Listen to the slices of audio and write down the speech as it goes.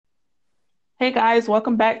Hey guys,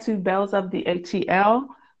 welcome back to Bells of the ATL.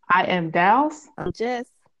 I am Dals. I'm Jess.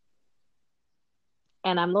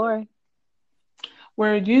 And I'm Lori.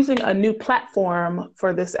 We're using a new platform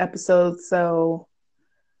for this episode, so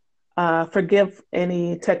forgive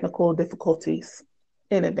any technical difficulties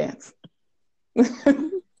in advance.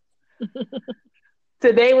 Today,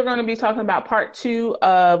 we're going to be talking about part two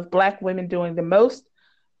of Black women doing the most.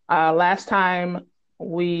 Last time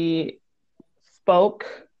we spoke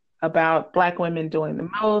about Black women doing the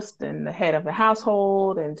most and the head of the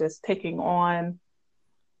household and just taking on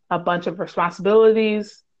a bunch of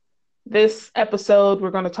responsibilities. This episode,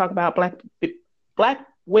 we're going to talk about black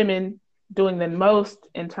women doing the most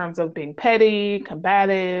in terms of being petty,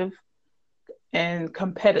 combative, and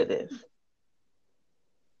competitive.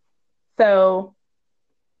 So,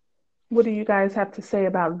 what do you guys have to say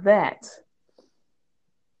about that?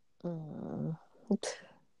 Mm.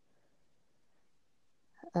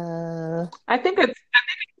 I think it's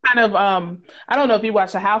kind of I don't know if you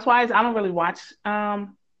watch The Housewives. I don't really watch I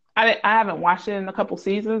haven't watched it in a couple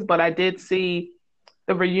seasons, but I did see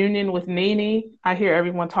the reunion with Nene. I hear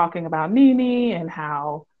everyone talking about Nene and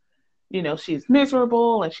how she's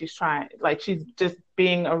miserable and she's trying, like, she's just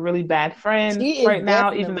being a really bad friend She is right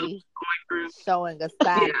now, even though definitely she's going showing a through.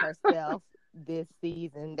 side of Yeah. herself this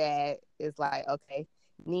season that is like, okay,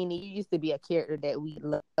 Nene, you used to be a character that we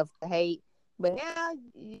love to hate, but now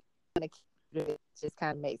you're a character that just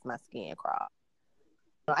kind of makes my skin crawl.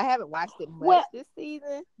 I haven't watched it much Well, this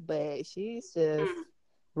season, but she's just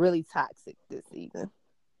really toxic this season.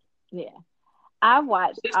 yeah. I've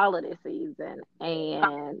watched all of this season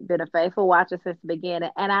and been a faithful watcher since the beginning.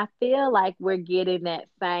 And I feel like we're getting that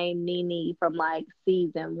same Nene from like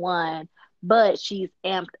season one, but she's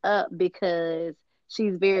amped up because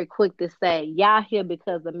she's very quick to say, y'all here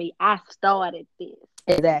because of me. I started this.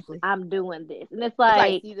 Exactly. I'm doing this. And it's It's like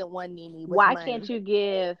like, season one Nene with why can't money. you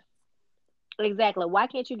give exactly why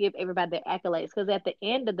can't you give everybody their accolades? Because at the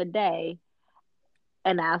end of the day,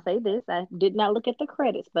 and I'll say this, I did not look at the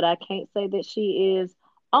credits, but I can't say that she is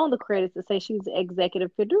on the credits to say she's the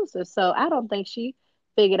executive producer. So I don't think she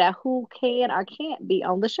figured out who can or can't be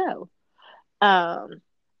on the show. Um,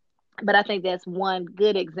 but I think that's one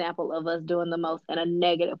good example of us doing the most in a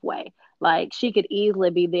negative way. Like she could easily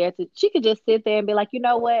be there she could just sit there and be like, you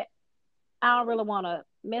know what? I don't really want to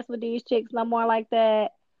mess with these chicks no more like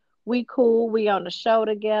that. We cool. We on the show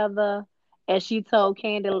together. As she told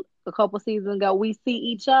Candy a couple seasons ago, we see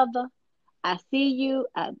each other. I see you.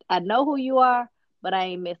 I know who you are, but I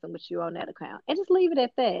ain't messing with you on that account. And just leave it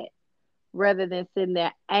at that rather than sitting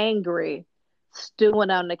there angry,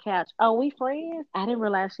 stewing on the couch. Oh, we friends? I didn't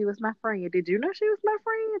realize she was my friend. Did you know she was my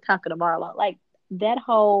friend? Talking to Marlo. Like that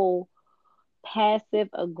whole passive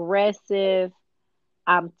aggressive,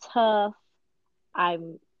 I'm tough,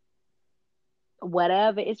 I'm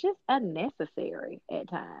whatever. It's just unnecessary at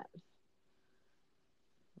times.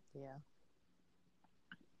 Yeah.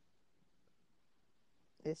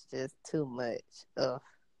 It's just too much. Ugh.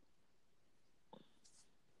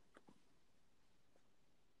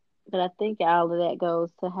 But I think all of that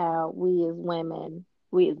goes to how we as women,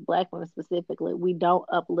 we as black women specifically, we don't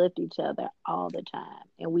uplift each other all the time.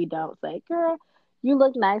 And we don't say, girl, you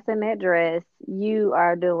look nice in that dress. You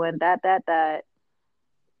are doing dot, dot, dot.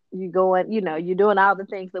 You going, you're doing all the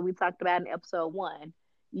things that we talked about in episode one.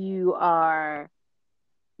 You are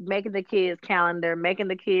making the kids calendar, making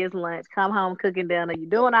the kids lunch, come home cooking dinner. You're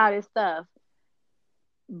doing all this stuff.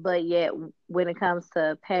 But yet, when it comes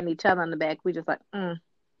to patting each other on the back, we just like,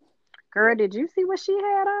 girl, did you see what she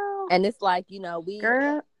had on? And it's like, we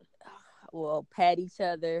Girl, will pat each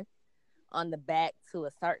other on the back to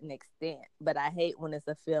a certain extent, but I hate when it's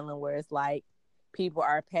a feeling where it's like people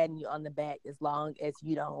are patting you on the back as long as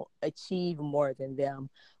you don't achieve more than them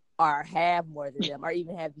or have more than them or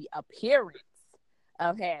even have the appearance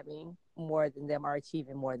of having more than them or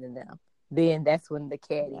achieving more than them. Then that's when the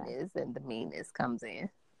yeah. cattiness and the meanness comes in.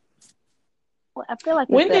 Well, I feel like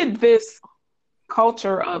it's When the did this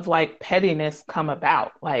culture of like pettiness come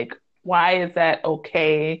about? Like, why is that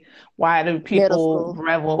okay? Why do Middle people school.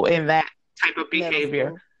 revel in that type of Middle behavior?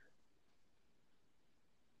 school.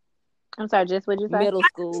 I'm sorry, just what you say? Middle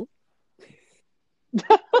school.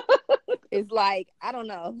 It's like, I don't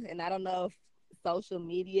know. And I don't know if social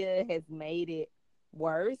media has made it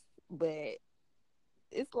worse, but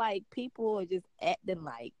it's like people are just acting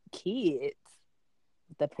like kids.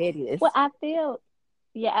 The pettiness. Well, I feel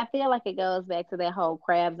like it goes back to that whole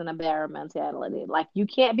crabs in a barrel mentality. Like, you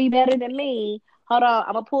can't be better than me. Hold on,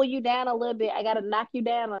 I'm gonna pull you down a little bit. I gotta knock you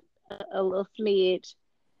down a little smidge.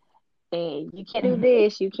 And you can't do Mhm.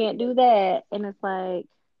 this, you can't do that. And it's like,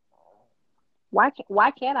 why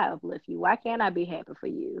can't I uplift you? Why can't I be happy for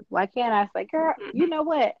you? Why can't I say, girl, you know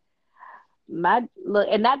what? My look,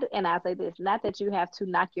 and I say this, not that you have to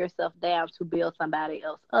knock yourself down to build somebody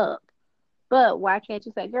else up, but why can't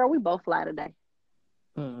you say, girl, we both fly today.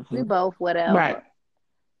 We Mm-hmm. both Right. whatever,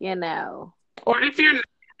 you know. Or if you're not,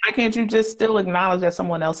 why can't you just still acknowledge that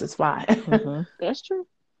someone else is fine? Mm-hmm. That's true.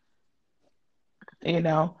 You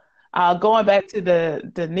know, going back to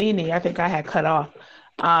the Nene, I think I had cut off.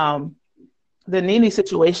 Um, the Nene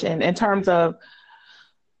situation in terms of,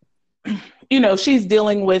 she's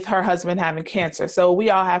dealing with her husband having cancer. So we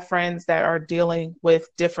all have friends that are dealing with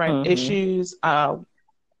different Mm-hmm. issues.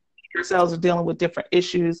 Yourselves are dealing with different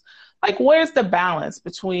issues. Like, where's the balance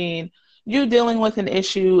between you dealing with an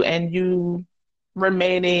issue and you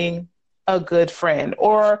remaining a good friend,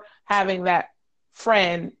 or having that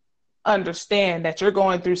friend understand that you're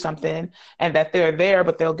going through something and that they're there,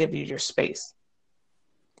 but they'll give you your space?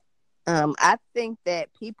 I think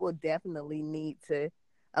that people definitely need to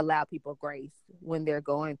allow people grace when they're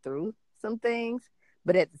going through some things.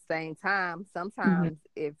 But at the same time, Mm-hmm. sometimes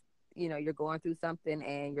if you're going through something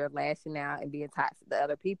and you're lashing out and being toxic to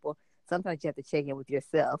other people, sometimes you have to check in with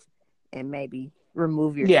yourself and maybe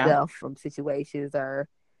remove Yeah. yourself from situations or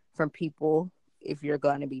from people if you're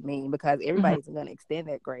going to be mean, because Mm-hmm. everybody's going to extend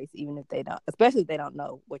that grace, even if they don't, especially if they don't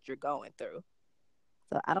know what you're going through.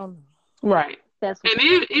 So I don't know. Right. That's And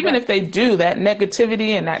even that. if they do, that negativity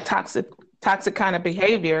and that toxic kind of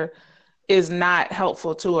behavior is not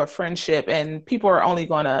helpful to a friendship, and people are only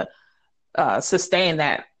going to sustain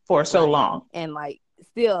that for so Right. long. And like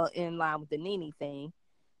still in line with the Nene thing,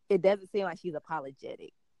 it doesn't seem like she's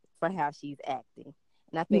apologetic for how she's acting.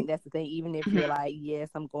 And I think that's the thing. Even if Mhm. you're like,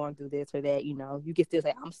 yes, I'm going through this or that, you can still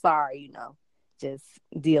say, I'm sorry, just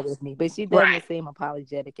deal with me. But she Right. doesn't seem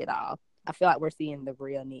apologetic at all. I feel like we're seeing the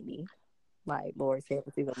real Nene, like Lori said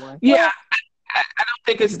for season one. Yeah, Well, I don't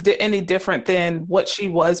think it's any different than what she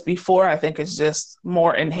was before. I think it's just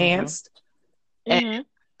more Mm-hmm. enhanced, and hmm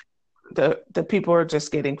the people are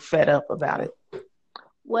just getting fed up about it.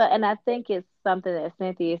 well, and I think it's something that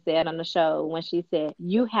Cynthia said on the show when she said,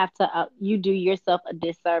 "You have to, you do yourself a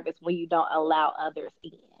disservice when you don't allow others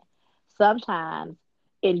in." Sometimes,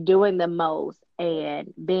 in doing the most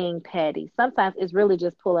and being petty, sometimes it's really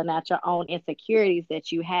just pulling out your own insecurities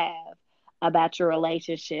that you have about your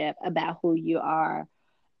relationship, about who you are,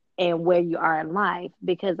 and where you are in life.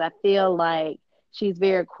 Because I feel like she's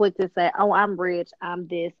very quick to say, "Oh, I'm rich, I'm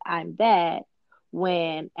this, I'm that,"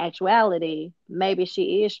 when actuality, maybe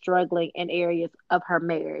she is struggling in areas of her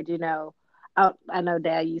marriage. I know,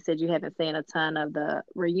 Dad, you said you haven't seen a ton of the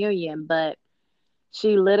reunion, but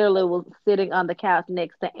she literally was sitting on the couch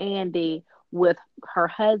next to Andy with her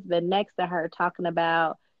husband next to her, talking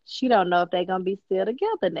about she don't know if they're gonna be still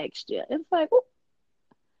together next year. It's like,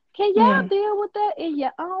 can y'all Mm. deal with that in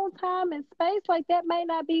your own time and space? Like, that may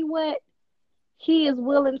not be what he is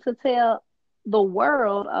willing to tell the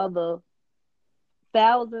world, of the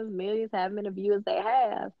thousands, millions, however many viewers they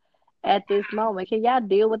have at this moment. Can y'all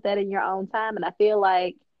deal with that in your own time? And I feel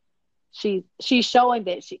like she's showing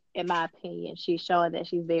that in my opinion, she's showing that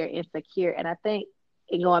she's very insecure. And I think,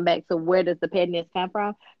 and going back to where does the pettiness come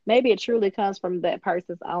from? Maybe it truly comes from that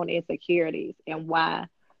person's own insecurities, and why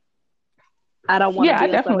I don't want to Yeah, I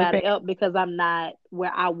build definitely somebody think. up because I'm not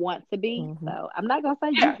where I want to be. Mm-hmm. So I'm not gonna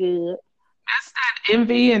say you Yeah, good. that's that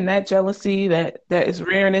envy and that jealousy that is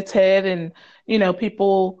rearing its head, and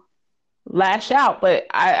people lash out. But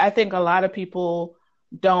I think a lot of people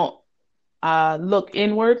don't look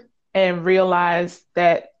inward and realize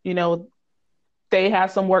that they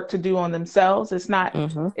have some work to do on themselves. It's not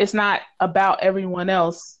Mm-hmm. it's not about everyone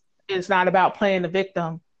else. It's not about playing the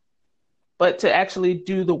victim, but to actually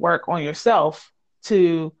do the work on yourself,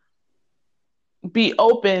 to be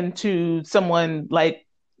open to someone like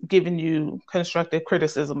giving you constructive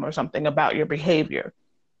criticism or something about your behavior.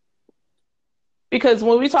 Because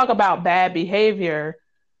when we talk about bad behavior,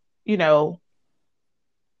 you know,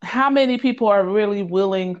 how many people are really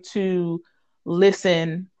willing to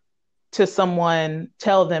listen to someone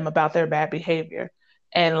tell them about their bad behavior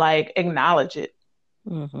and like acknowledge it?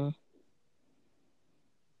 Mm-hmm.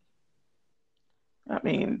 I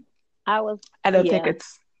mean, I was, I don't think yeah,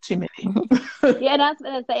 it's too many. yeah. And I was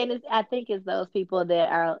gonna say, and I think it's those people that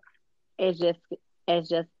are, it's just, as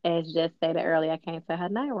just stated earlier. I can't say her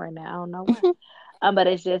name right now. I don't know why. But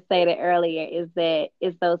it's just stated earlier, is that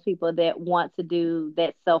it's those people that want to do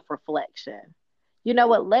that self reflection. You know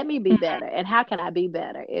what? Let me be better. And how can I be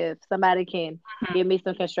better? If somebody can give me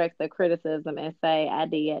some constructive criticism and say I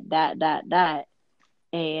did dot dot dot,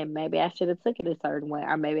 and maybe I should have took it a certain way,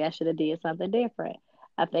 or maybe I should have did something different.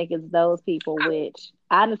 I think it's those people which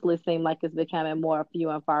honestly seem like it's becoming more few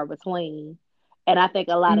and far between. And I think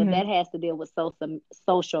a lot of Hmm. that has to deal with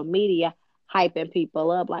social media hyping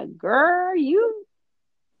people up like, girl, you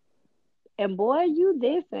and boy, you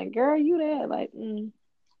this and girl, you that. Like,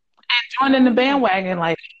 Joining the calm down. bandwagon,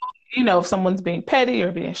 like, if someone's being petty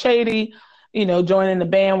or being shady, joining the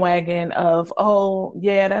bandwagon of, oh,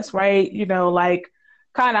 yeah, that's right, like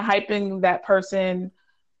kind of hyping that person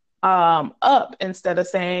up instead of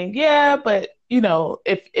saying, yeah, but,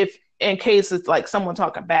 if in case it's like someone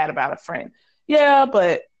talking bad about a friend, yeah,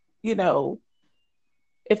 but, you know,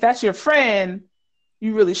 if that's your friend,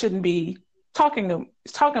 you really shouldn't be talking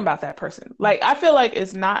about that person. Like, I feel like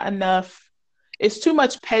it's not enough, it's too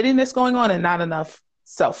much pettiness going on and not enough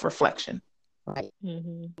self-reflection. Right.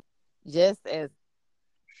 Hmm. Just as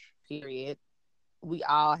period, we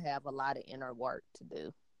all have a lot of inner work to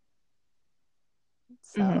do.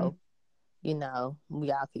 Hmm. So, we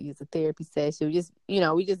all could use a therapy session.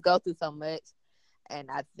 We just go through so much. And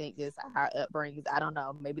I think just our upbringings, I don't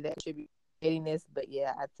know, maybe that should be pettiness, but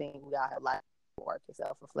yeah, I think we all have a lot of work and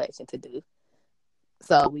self reflection to do.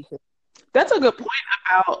 So we could. That's a good point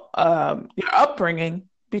about your upbringing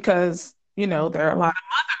because, there are a lot Hmm. of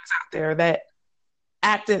mothers out there that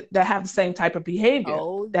have the same type of behavior,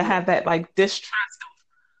 Oh that yeah. have that like distrust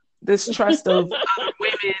of other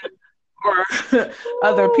women or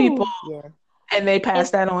other people, Ooh, Yeah. and they and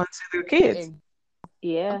pass that on to their kids. And some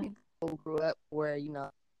yeah, people grew up where,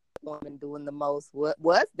 women doing the most what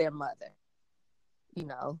was their mother, you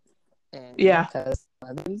know, and Yeah. because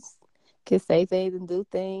mothers can say things and do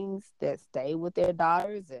things that stay with their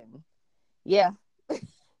daughters. And yeah.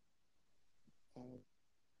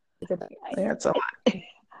 Yeah, it's a lot.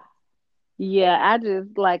 yeah. I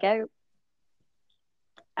just like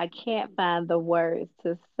I can't find the words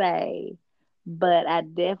to say, but I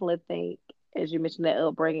definitely think, as you mentioned, that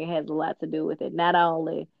upbringing has a lot to do with it. Not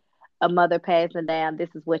only a mother passing down, this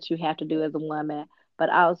is what you have to do as a woman, but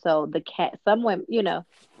also the cat. Some women,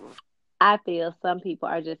 I feel some people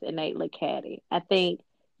are just innately catty. I think,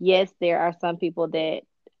 yes, there are some people that,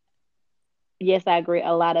 yes, I agree,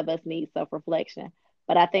 a lot of us need self reflection.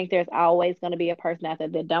 But I think there's always going to be a person out there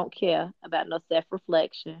that don't care about no self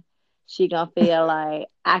reflection. She gonna feel like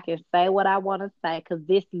I can say what I want to say because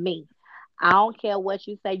this me. I don't care what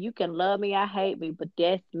you say. You can love me or hate me, but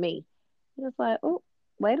that's me. And it's like, oh,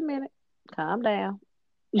 wait a minute, calm down.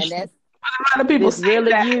 And that's A lot of people This say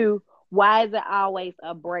really that. you. Why is it always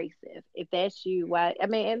abrasive? If that's you, why? I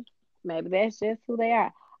mean, and maybe that's just who they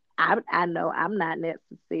are. I know I'm not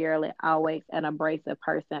necessarily always an abrasive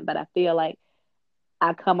person, but I feel like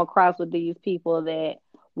I come across with these people that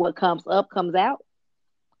what comes up comes out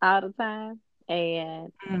all the time,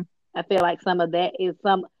 and Mm, I feel like some of that is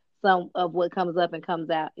some of what comes up and comes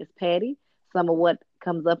out is petty. Some of what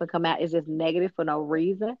comes up and come out is just negative for no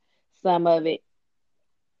reason. Some of it,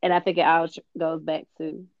 and I think it all goes back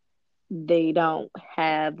to they don't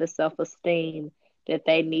have the self esteem that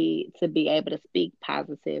they need to be able to speak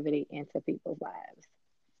positivity into people's lives.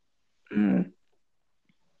 mm.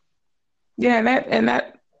 Yeah, and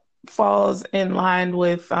that falls in line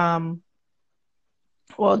with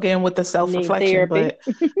well, again, with the Need self-reflection, therapy.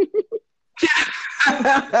 but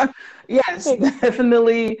yes,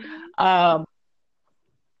 definitely um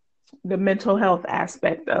the mental health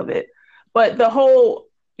aspect of it. But the whole,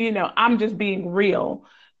 I'm just being real.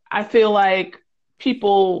 I feel like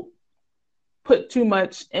people put too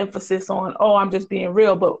much emphasis on, oh, I'm just being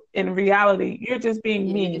real, but in reality, you're just being yeah,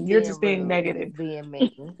 you're just mean. You're being just being rude. You're negative. just being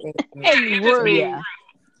mean. And You're just being, rude. Yeah.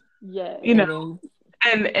 Yes. you know,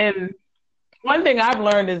 And then and one thing I've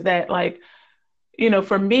learned is that, like,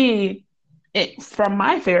 for me, from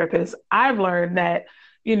my therapist, I've learned that,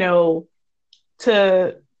 you know,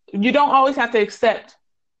 to you don't always have to accept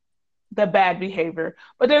the bad behavior,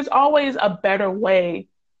 but there's always a better way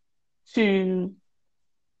to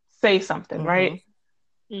say something, mm-hmm. right?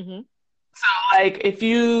 Hmm. So, like, if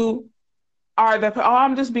you are oh,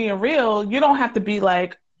 I'm just being real, you don't have to be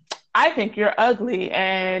like, I think you're ugly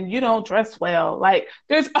and you don't dress well. Like,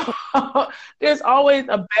 there's always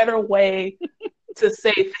a better way to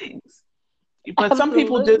say things. But some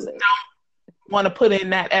people just Absolutely. don't want to put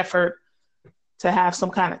in that effort to have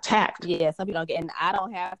some kind of tact. Yeah, some people don't get, and I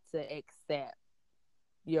don't have to accept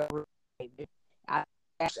your behavior. I,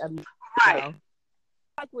 you Right. know,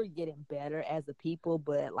 like we're getting better as a people,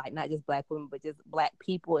 but like not just black women, but just black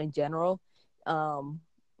people in general. Um,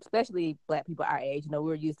 Especially black people our age. We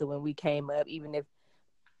were used to when we came up, even if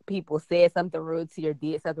people said something rude to you or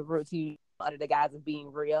did something rude to you under the guise of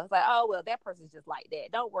being real. It's like, oh well, that person's just like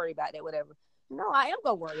that. Don't worry about that, whatever. No, I am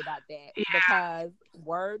gonna worry about that Yeah. because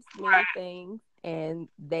words mean things and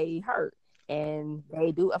they hurt and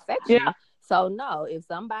they do affect Yeah. you. So no, if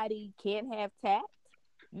somebody can't have tact,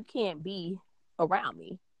 you can't be around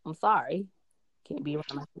me. I'm sorry. Can't be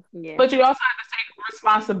around me. Yeah. But you also have to take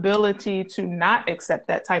responsibility to not accept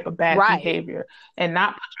that type of bad Right. behavior and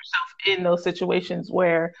not put yourself in those situations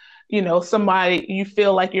where, you know, somebody, you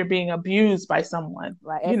feel like you're being abused by someone.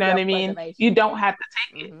 Right. You It's know what I mean? You self-preservation. don't have to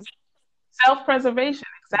take it. Mm-hmm. Self-preservation,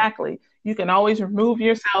 exactly. You can always remove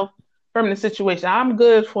yourself from the situation. I'm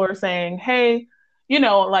good for saying, hey, you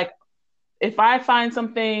know, like if I find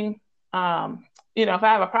something, you know, if I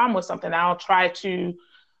have a problem with something, I'll try to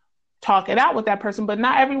talk it out with that person, but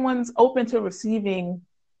not everyone's open to receiving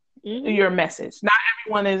Mm-hmm. your message. Not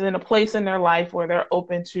everyone is in a place in their life where they're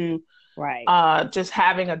open to Right. just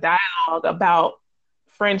having a dialogue about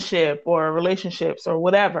friendship or relationships or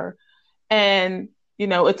whatever. And, you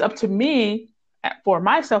know, it's up to me for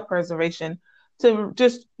my self preservation to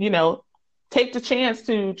just, you know, take the chance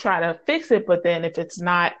to try to fix it. But then if it's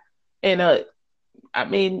not in a, I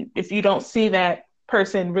mean, if you don't see that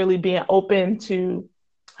person really being open to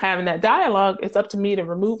having that dialogue, it's up to me to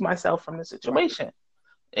remove myself from the Right. situation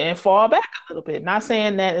and fall back a little bit. Not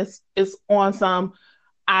saying that it's on some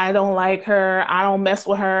I don't like her, I don't mess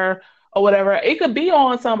with her or whatever. It could be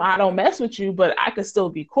on some I don't mess with you, but I could still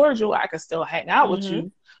be cordial. I could still hang out with Mm-hmm. you.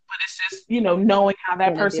 But it's just, you know, knowing how that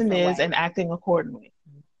In a person different is way. and acting accordingly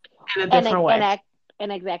in a and different and way. act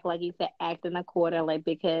and exactly like you said, acting accordingly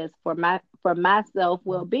because for my self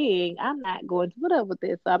well being, I'm not going to put up with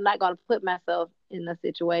this. So I'm not going to put myself in a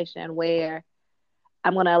situation where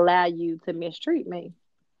I'm going to allow you to mistreat me.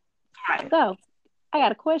 Right. So I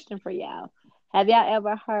got a question for y'all. Have y'all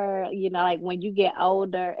ever heard, you know, like when you get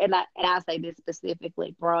older, and I say this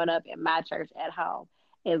specifically, growing up in my church at home,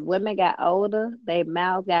 as women got older, their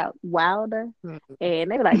mouths got wilder, Mm-hmm. and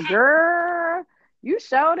they were like, "Girl, you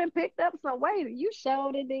showed and picked up some weight. You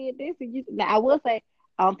showed and did this." And you now I will say,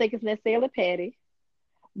 I don't think it's necessarily petty,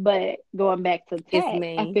 but going back to It's tact, I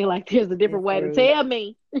mean. feel like there's a different It's way to rude. tell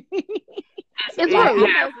me. It's Like I rude.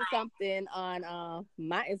 Yeah. posted something on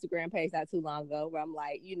my Instagram page not too long ago where I'm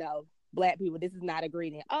like, you know, Black people, this is not a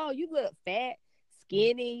greeting. Oh, you look fat,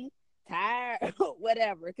 skinny, tired,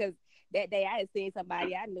 whatever. Because that day I had seen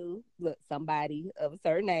somebody I knew, look, somebody of a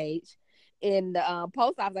certain age, in the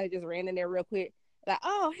post office. I just ran in there real quick, like,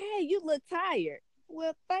 oh, hey, you look tired.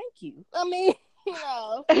 Well, thank you. I mean, you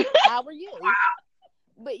know, how are you?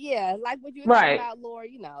 But yeah, like what you were talking Right. about, Laura,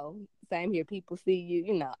 you know, same here. People see you,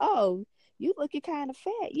 you know, oh, you looking kind of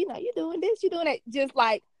fat. You know, you're doing this, you're doing that. Just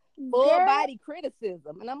like full Girl, body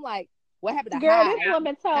criticism. And I'm like, what happened to girl,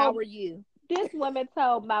 hi? How are you? this woman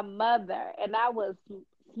told my mother, and I was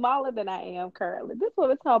smaller than I am currently. This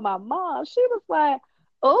woman told my mom, she was like,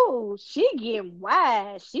 "Oh, she getting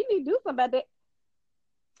wise. She need to do something about that."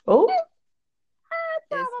 Oh, I It's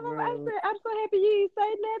told my mom, I rude. said, "I'm so happy you didn't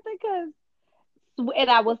say nothing, cause," and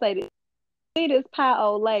I will say this, see this pie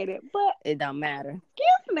old lady, but It don't matter.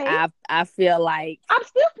 excuse me, I feel like I'm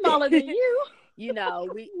still smaller than you. you know,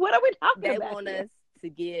 What are we talking they about want here? us to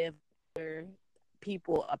give other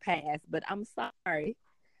people a pass, but I'm sorry.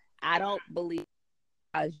 I don't believe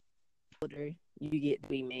as older you get to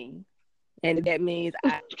be mean. And if that means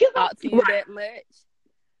I talk to you that much,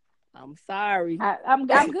 I'm sorry. I'm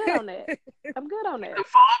good on that. I'm good on you that. can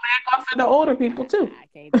fall back off of the older people too. I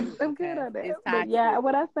can't do it. I'm good Okay, on that. it's But toxic yeah,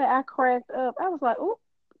 when I say I cracked up, I was like, "Oh,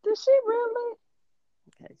 did she really?"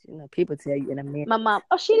 because you know people tell you in a minute. My mom,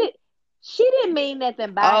 oh, she didn't mean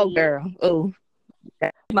nothing by Oh, it, girl. Oh,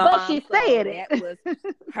 my but mom. she So said it. that was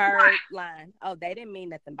her line. Oh, they didn't mean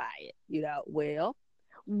nothing by it. You know. Well,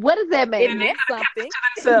 What does that it And mean? they meant could have kept something. it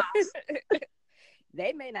to themselves.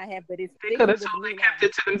 They may not have, but it's They could sticking have with totally me kept now.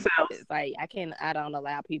 it to themselves. It's like I don't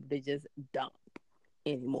allow people to just dump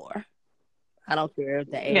anymore. I don't care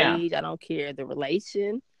the Yeah. age. I don't care the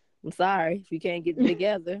relation. I'm sorry if you can't get it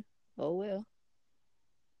together. Oh well.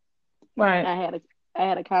 Right. I had a I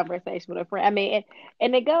had a conversation with a friend. I mean,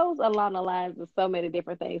 and it goes along the lines of so many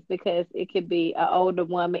different things because it could be an older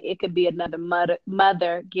woman, it could be another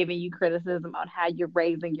mother giving you criticism on how you're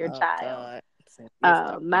raising your Oh child. God. So let's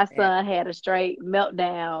start with My that. son had a straight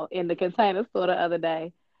meltdown in the container store the other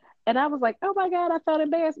day. And I was like, oh my God, I felt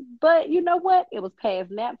embarrassed. But you know what? It was past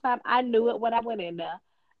nap time. I knew it when I went in there.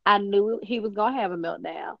 I knew he was going to have a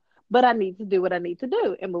meltdown. But I need to do what I need to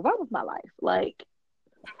do and move on with my life. Like,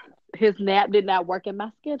 his nap did not work in my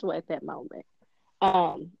schedule at that moment.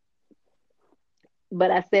 Um,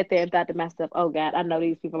 but I sat there and thought to myself, oh God, I know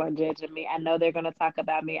these people are judging me. I know they're going to talk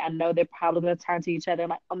about me. I know they're probably going to turn to each other and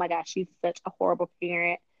like, oh my gosh, she's such a horrible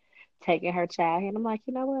parent taking her child. And I'm like,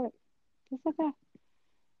 you know what? It's okay.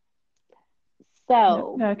 Yep.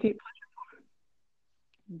 So Gotta keep.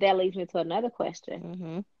 that leads me to another question.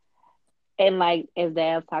 Mm-hmm. And like as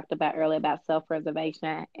Dad talked about earlier about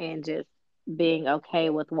self-preservation and just being okay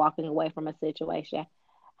with walking away from a situation,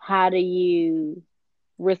 how do you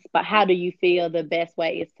respond? How do you feel the best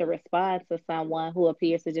way is to respond to someone who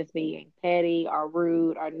appears to just being petty or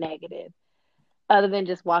rude or negative, other than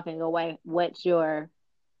just walking away? What's your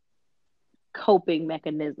coping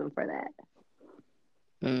mechanism for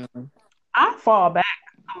that? Mm-hmm. I fall back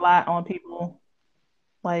a lot on people.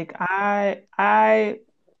 Like the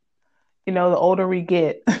older we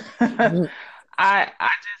get, I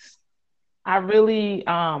just I really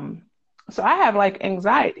so I have like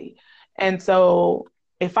anxiety. And so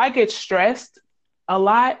if I get stressed a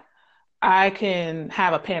lot, I can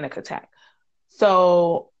have a panic attack.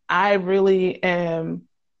 So I really am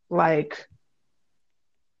like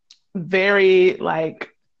very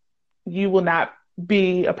like you will not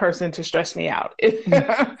be a person to stress me out.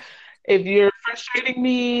 If you're frustrating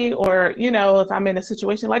me or if I'm in a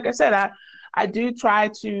situation like I said, I do try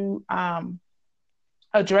to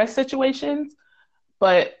address situations,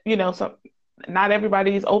 but so not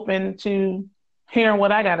everybody's open to hearing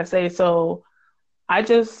what I gotta say. So I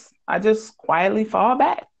just quietly fall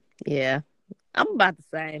back. Yeah, I'm about the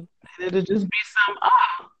same. It'll just be some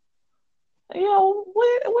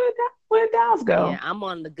where Dow's Yeah, go? I'm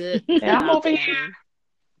on the good Yeah, I'm cutoff over here. game.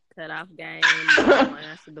 Cutoff game. I don't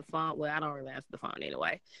answer the phone. Well, I don't really answer the phone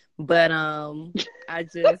anyway. But I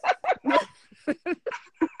just.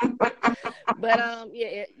 But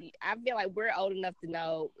yeah, I feel like we're old enough to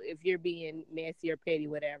know if you're being messy or petty,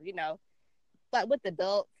 whatever, But with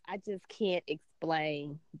adults, I just can't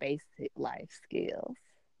explain basic life skills.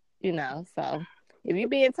 So if you're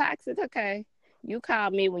being toxic, okay, you call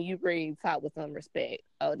me when you ready to talk with some respect.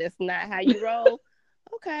 Oh, that's not how you roll.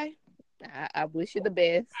 Okay, I wish you the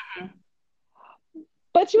best.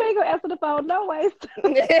 But you ain't gonna answer the phone no way.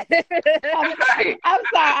 I'm sorry.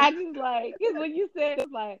 I just like because when you said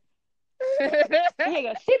it's like, here you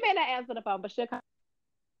go. She may not answer the phone, but she'll call.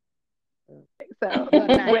 So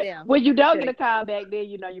when you don't get a call back, then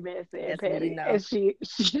you know you messy and petty, and she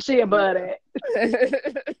above that.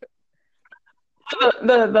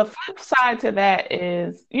 The flip side to that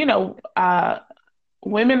is,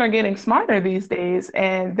 women are getting smarter these days,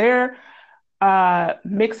 and they're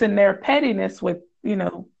mixing their pettiness with,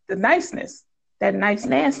 the niceness, that nice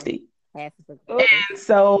nasty. And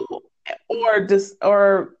so, under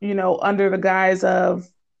the guise of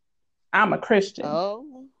I'm a Christian.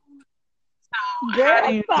 Oh, so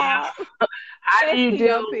how do you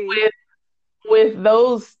deal with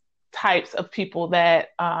those types of people that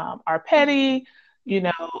are petty,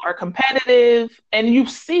 are competitive, and you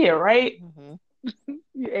see it, right? Mm-hmm.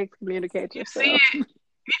 You excommunicate yourself.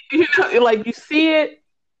 You see it, like you see it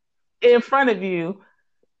in front of you,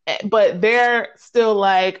 but they're still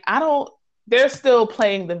like, they're still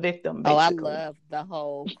playing the victim, basically. I love the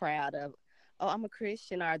whole crowd of, I'm a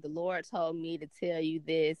Christian, or the Lord told me to tell you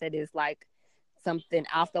this, and it's like something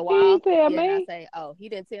off the wall. He didn't tell me. I say, he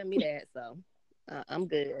didn't tell me that, so I'm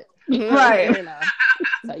good. Right.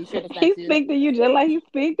 So you should have. He speak to you just like he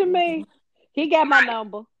speak to me. He got my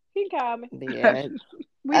number. He can call me. Yeah.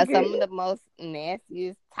 Some of the most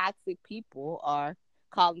nastiest, toxic people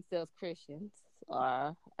call themselves Christians or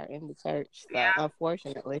are in the church. So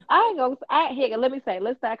unfortunately, I ain't gonna. Let me say.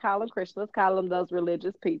 Let's not call them Christians. Let's call them those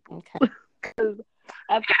religious people. Okay. Because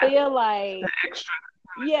I feel like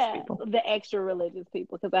the extra religious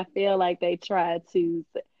people. Because I feel like they try to.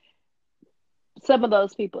 Some of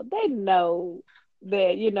those people, they know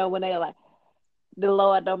that when they're like, the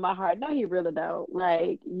Lord know my heart. No, he really don't.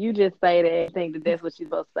 Like, you just say that and think that that's what you're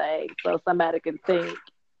supposed to say, so somebody can think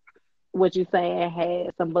what you're saying has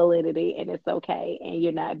some validity and it's okay, and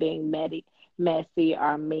you're not being messy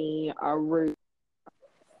or mean or rude.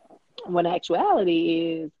 When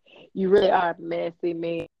actuality is, you really are messy,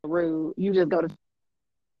 mean, rude. You just go to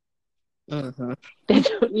mm-hmm.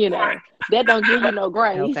 that don't give you no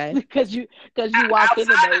grace because you walk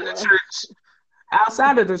into the church.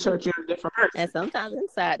 Outside of the church, you're a different person. And sometimes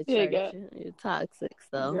inside the church, you're toxic.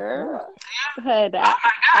 So, girl, honey,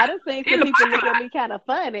 I done seen some people look at me kind of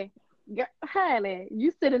funny. Girl, honey,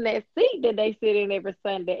 you sit in that seat that they sit in every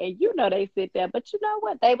Sunday, and they sit there. But you know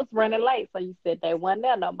what? They was running late, so you said they wasn't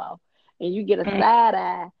there no more. And you get a side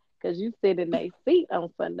eye because you sit in that seat on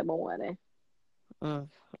Sunday morning. Yeah.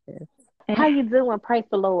 How you doing? Praise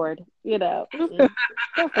the Lord. Go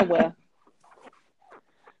somewhere.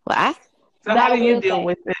 Well, So how do you deal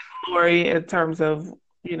with it, Lori, in terms of,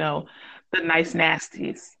 the nice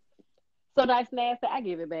nasties? So nice nasty, I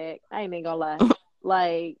give it back. I ain't even gonna lie.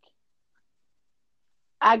 Like,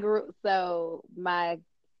 I grew, so my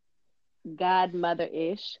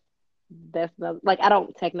godmother-ish. That's the, like, I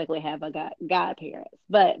don't technically have a godparents,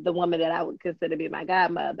 but the woman that I would consider to be my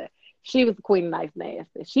godmother, she was the queen of nice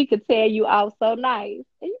nasty. She could tell you off so nice,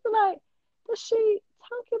 and you be like, "Was she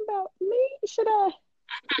talking about me? Should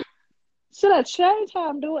I change how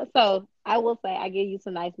I'm doing?" So I will say I give you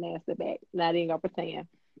some nice nasty back. Not even gonna pretend,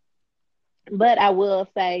 but I will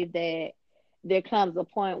say that there comes a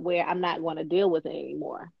point where I'm not going to deal with it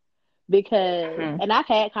anymore because, Mm-hmm. and I've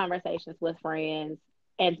had conversations with friends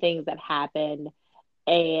and things that happened,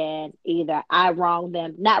 and either I wronged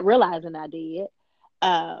them, not realizing I did,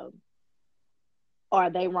 um, or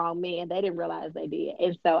they wronged me and they didn't realize they did.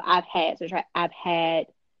 And so I've had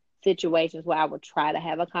situations where I would try to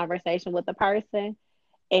have a conversation with the person,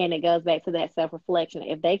 and it goes back to that self reflection.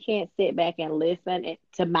 If they can't sit back and listen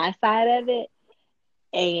to my side of it,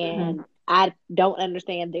 Mm-hmm. and I don't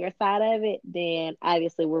understand their side of it, then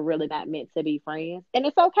obviously we're really not meant to be friends. And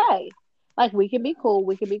it's okay. Like, we can be cool,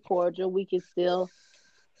 we can be cordial, we can still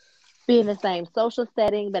be in the same social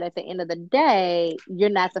setting, but at the end of the day, you're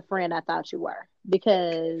not the friend I thought you were.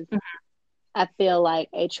 Because I feel like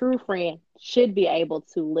a true friend should be able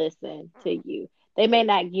to listen to you. They may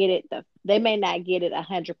not get it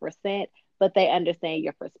 100%, but they understand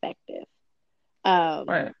your perspective. Um,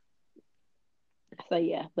 Right. so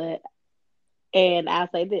yeah, but and I'll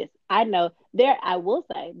say this. I know there I will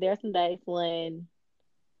say there are some days when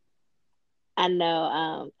I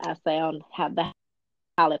know I say on how the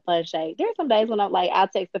call it fun shade. There's some days when I'm like, I'll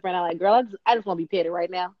text a friend, I'm like, girl, I just want to be petty right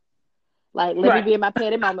now. Like, let me Right. be in my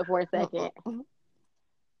petty moment for a second.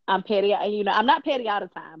 I'm petty, I'm not petty all the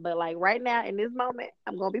time, but like right now in this moment,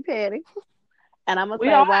 I'm gonna be petty, and I'm gonna We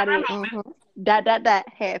say all why have did dot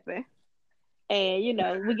happen,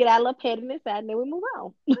 and we get our little pettiness out, and then we move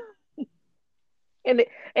on.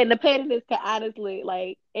 And the pettiness can honestly,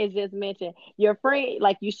 like as just mentioned, your friend,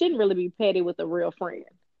 like you shouldn't really be petty with a real friend,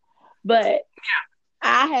 but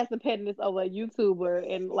I have some pettiness over a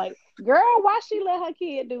YouTuber, and like, girl, why she let her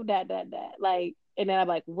kid do that, like, and then I'm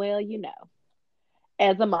like, well,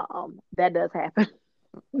 as a mom, that does happen.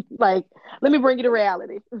 Like, let me bring you the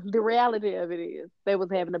reality. The reality of it is they was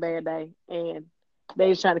having a bad day and they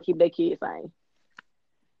was trying to keep their kids sane.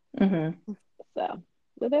 Mm-hmm. So,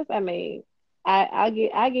 but that's, I mean, I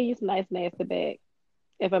give you some nice nasty back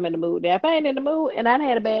if I'm in the mood. Now, if I ain't in the mood and I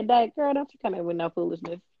had a bad day, girl, don't you come in with no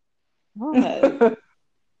foolishness. Because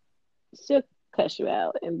she'll cuss you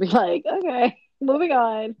out and be like, okay, moving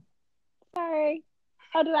on. Sorry.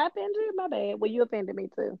 Oh, did I offend you? My bad. Well, you offended me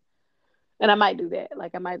too. And I might do that.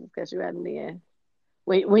 Like, I might just cuss you out in the end.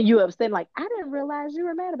 When you upset, like, I didn't realize you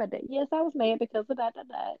were mad about that. Yes, I was mad because of that.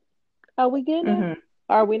 Are we good now? Mm-hmm.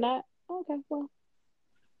 Are we not? Okay, well,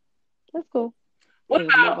 that's cool. What And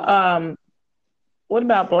just move about on. what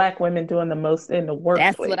about black women doing the most in the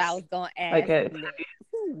That's what I workplace? was gonna Like, ask next.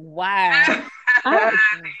 Wow. I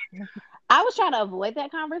I was trying to avoid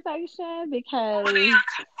that conversation because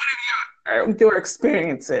your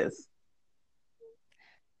experiences.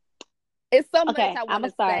 It's so much okay, I I'm want gonna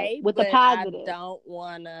to start say, with the but I positive. don't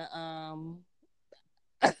want to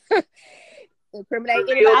incriminate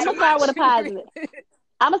Reveal I'm too gonna anybody. start with a much. positive.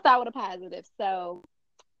 I'm gonna start with a positive. So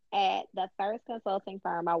at the first consulting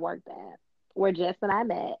firm I worked at, where Jess and I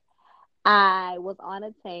met, I was on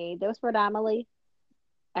a team. There was predominantly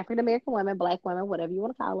African American women, black women, whatever you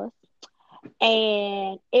want to call us.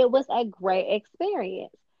 And it was a great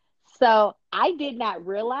experience. So I did not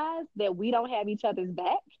realize that we don't have each other's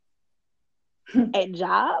back at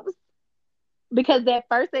jobs because that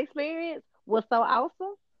first experience was so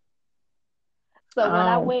awesome. So when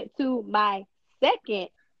I Oh, went to my second,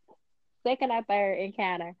 second or third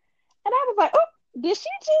encounter, and I was like, oh, is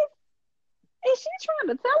she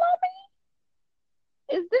trying to tell on me?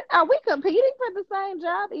 Are we competing for the same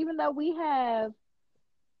job even though we have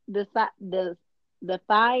the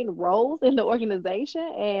defined roles in the organization,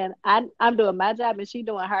 and I'm doing my job and she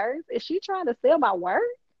doing hers? Is she trying to steal my work?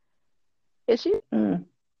 Is she? mm.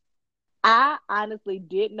 I honestly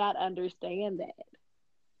did not understand that,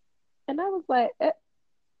 and I was like,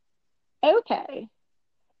 okay.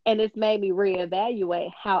 And it's made me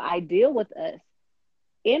reevaluate how I deal with us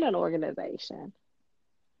in an organization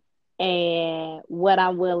and who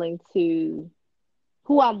I'm willing to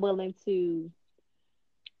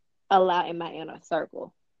allow in my inner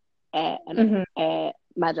circle Hmm. at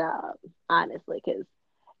my job, honestly, because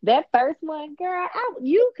that first one, girl,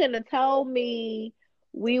 you could have told me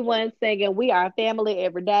we weren't singing "We Are Family"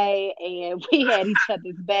 every day, and we had each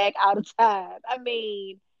other's back all the time. I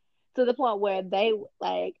mean, to the point where they,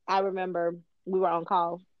 like, I remember we were on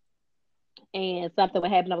call, and something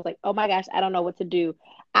would happen. I was like, oh my gosh, I don't know what to do.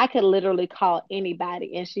 I could literally call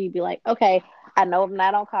anybody and she'd be like, okay, I know I'm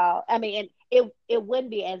not on call. I mean, and it wouldn't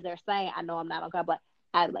be as they're saying, I know I'm not on call, but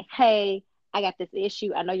I'd like, hey, I got this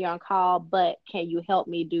issue. I know you're on call, but can you help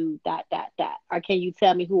me do dot, dot, dot? Or can you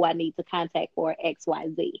tell me who I need to contact for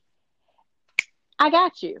XYZ? I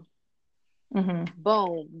got you. Mm-hmm.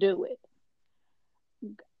 Boom, do it.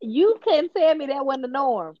 You couldn't tell me that wasn't the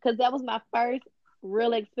norm because that was my first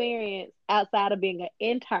real experience outside of being an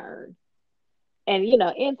intern. And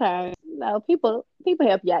interns, people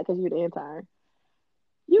help you out because you're the intern.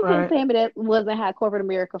 You couldn't Right. tell me that wasn't how corporate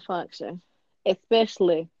America functions,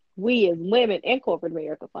 especially we as women in corporate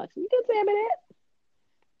America function. You couldn't tell me that,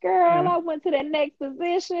 girl. Mm. I went to that next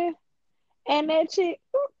position, and that chick,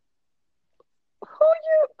 who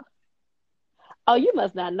you? Oh, you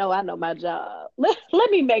must not know. I know my job.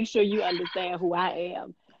 Let me make sure you understand who I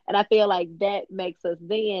am. And I feel like that makes us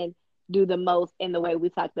then do the most in the way we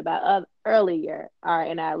talked about earlier or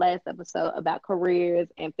in our last episode about careers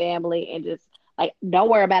and family and just like, don't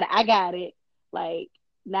worry about it. I got it. Like,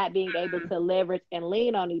 not being able to leverage and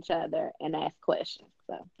lean on each other and ask questions.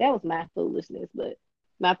 So that was my foolishness. But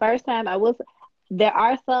my first time, there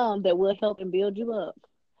are some that will help and build you up,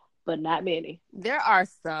 but not many. There are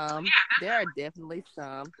some. There are definitely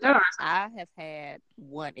some. There are I have had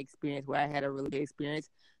one experience where I had a really good experience.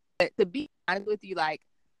 But to be honest with you, like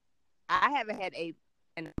I haven't had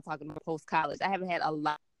and I'm talking about post college, I haven't had a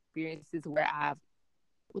lot of experiences where I've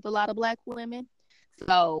with a lot of Black women.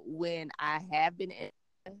 So when I have been in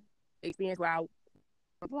an experience where I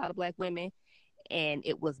with a lot of Black women and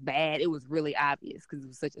it was bad, it was really obvious because it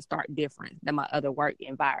was such a stark difference than my other work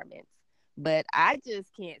environments. But I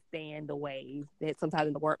just can't stand the way that sometimes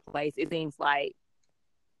in the workplace it seems like,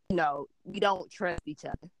 you don't trust each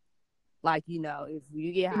other. Like, if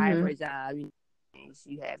you get hired for Mm-hmm. a job,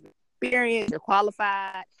 you have experience, you're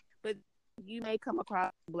qualified, but you may come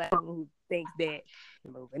across a Black woman who thinks that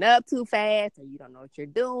you're moving up too fast or you don't know what you're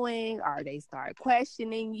doing, or they start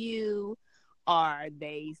questioning you, or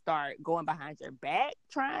they start going behind your back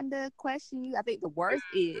trying to question you. I think the worst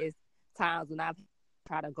is times when I've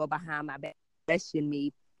tried to go behind my back, question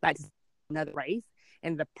me like another race,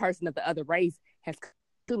 and the person of the other race has come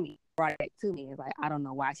to me, brought it back to me, and like, I don't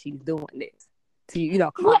know why she's doing this to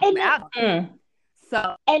Well, call them out.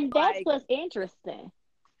 So and that's like what's interesting.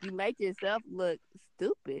 you make yourself look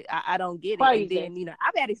stupid. I don't get it. And Crazy. then,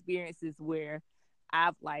 I've had experiences where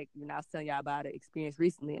I've I was telling y'all about an experience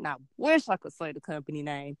recently, and I wish I could say the company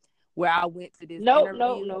name, where I went to this Nope,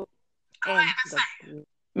 nope, interview nope. and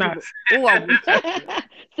no. oh, I wish I could.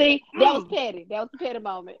 See, that was petty. That was a petty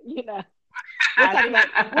moment. We'll talk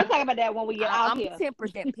about that when we get out I'm here.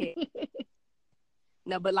 10% pet.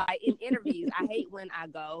 No, but like in interviews, I hate when I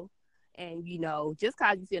go and just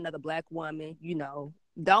cause you see another Black woman,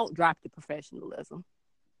 don't drop the professionalism.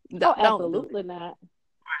 Oh, Don't do absolutely it. not.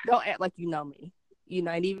 Don't act like you know me.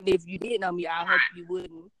 And even if you did know me, I hope you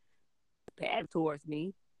wouldn't bad towards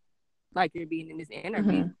me like you're being in this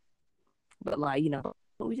interview. Mm-hmm. But like,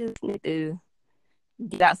 we just need to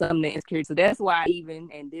get out some of the insecurity. So that's why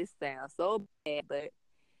and this sounds so bad, but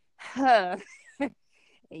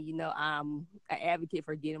and I'm an advocate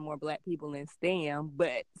for getting more Black people in STEM.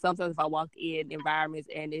 But sometimes if I walk in environments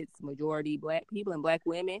and it's majority Black people and Black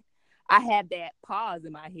women, I have that pause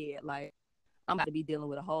in my head, like I'm about to be dealing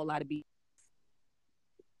with a whole lot of people.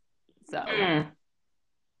 So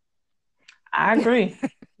I agree.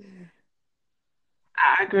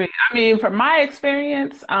 I agree. I mean, from my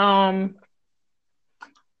experience, I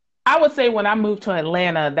would say when I moved to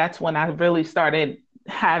Atlanta, that's when I really started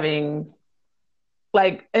having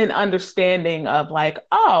like an understanding of like,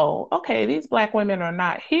 oh, okay, these Black women are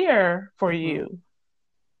not here for mm-hmm. you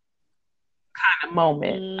kind of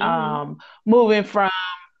moment. Mm-hmm. Moving from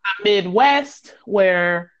the Midwest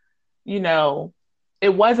where, you know,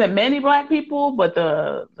 it wasn't many Black people, but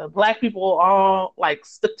the Black people all like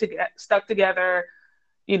stuck together,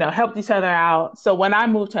 helped each other out. So when I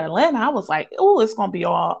moved to Atlanta, I was like, oh, it's gonna be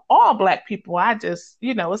all Black people. I just,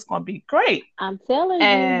 it's gonna be great. I'm telling you,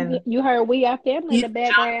 And you heard we are family in you the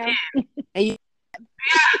background. And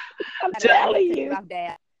I'm telling you.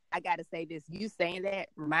 That, I gotta say this. You saying that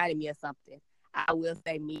reminded me of something. I will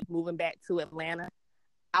say, me moving back to Atlanta,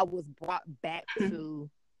 I was brought back to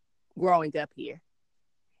growing up here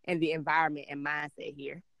and the environment and mindset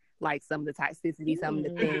here. Like some of the toxicity, some of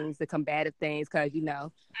the things, the combative things, because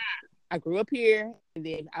I grew up here and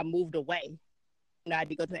then I moved away. I had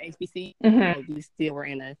to go to the HBC. Mm-hmm. We still were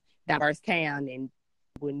in a diverse town, and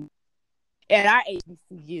when at our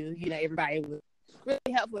HBCU, everybody was really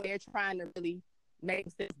helpful. They're trying to really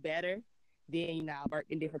make things better. Then, I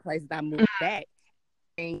worked in different places. I moved back.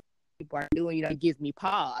 And people are doing, it gives me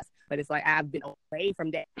pause. But it's like I've been away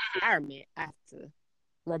from that environment. I have to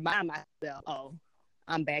remind myself, oh,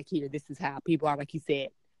 I'm back here. This is how people are. Like you said,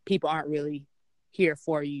 people aren't really here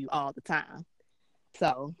for you all the time.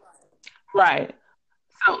 So. Right.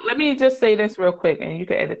 So let me just say this real quick, and you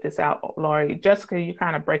can edit this out, Lori. Jessica, you're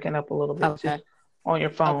kind of breaking up a little bit too on your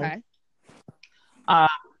phone. Okay.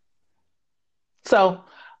 So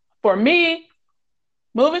for me,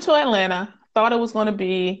 moving to Atlanta, thought it was going to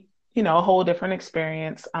be, a whole different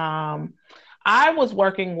experience. I was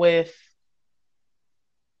working with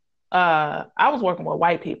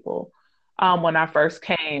white people when I first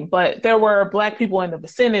came, but there were Black people in the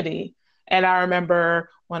vicinity. And I remember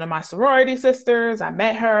one of my sorority sisters, I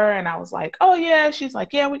met her and I was like, oh yeah, she's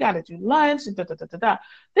like, yeah, we got to do lunch. And da, da, da, da, da.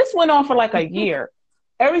 This went on for like a year.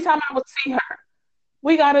 Every time I would see her,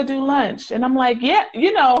 we got to do lunch. And I'm like, yeah,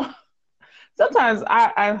 sometimes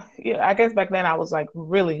I guess back then I was like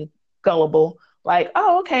really gullible. Like,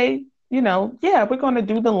 oh, okay, yeah, we're going to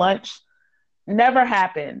do the lunch. Never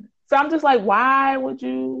happened. So I'm just like, why would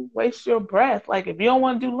you waste your breath? Like, if you don't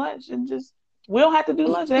want to do lunch, and we don't have to do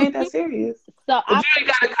lunch. It ain't that serious. You ain't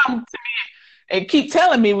got to come to me and keep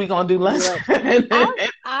telling me we're going to do lunch.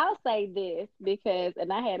 I'll say this because,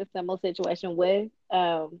 and I had a similar situation with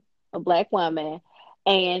a Black woman,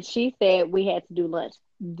 and she said we had to do lunch.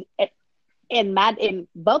 In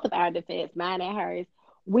both of our defense, mine and hers,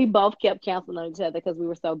 we both kept canceling each other because we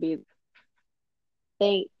were so busy. I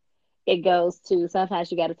think it goes to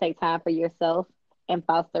sometimes you got to take time for yourself and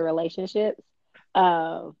foster relationships.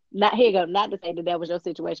 Not to say that was your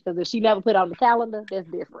situation, because if she never put on the calendar, that's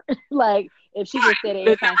different. Like if she just said it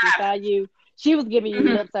every time she saw you, she was giving you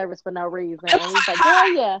lip service for no reason. And we was like,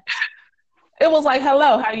 oh yeah. It was like,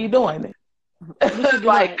 hello, how you doing?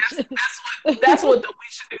 Like that's what we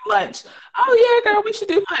should do lunch. Oh yeah, girl, we should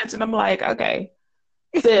do lunch. And I'm like, okay.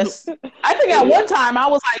 Sis. I think at one time I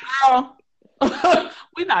was like, girl,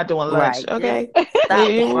 we're not doing lunch, right, okay? We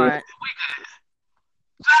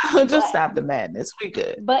good. Just stop the madness. We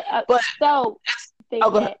good. But so I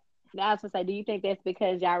was gonna say, do you think that's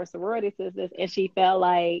because y'all were sorority sisters and she felt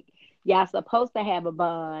like y'all supposed to have a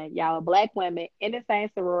bond? Y'all are Black women in the same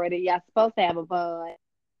sorority. Y'all supposed to have a bond.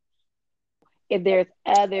 If there's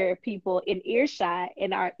other people in earshot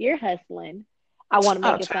and are ear hustling, I want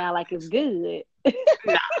to make it sound like it's good.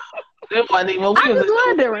 No, it wasn't even. I was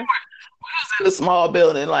wondering. We was in a small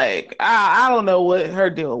building. Like I don't know what her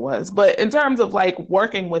deal was, but in terms of like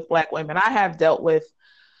working with Black women, I have dealt with.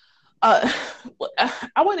 I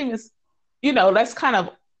wouldn't even, that's kind of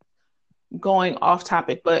going off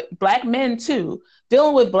topic, but Black men too,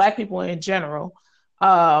 dealing with Black people in general.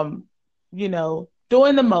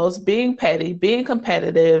 Doing the most, being petty, being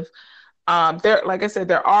competitive. Like I said,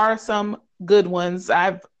 there are some good ones.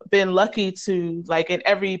 I've been lucky to, like, in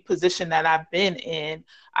every position that I've been in,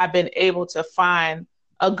 I've been able to find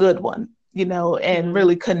a good one, and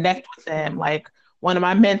really connect with them. Like one of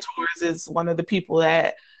my mentors is one of the people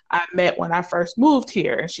that I met when I first moved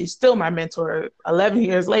here, and she's still my mentor 11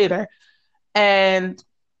 years later.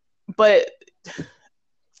 But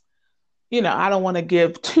I don't want to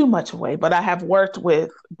give too much away, but I have worked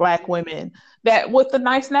with Black women that with the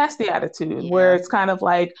nice, nasty attitude, where it's kind of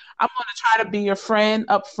like, I'm going to try to be your friend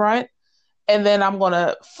up front, and then I'm going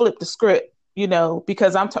to flip the script,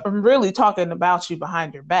 because I'm really talking about you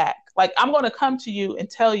behind your back. Like, I'm going to come to you and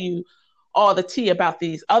tell you all the tea about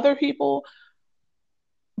these other people,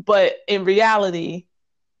 but in reality,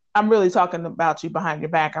 I'm really talking about you behind your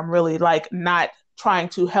back. I'm really like not trying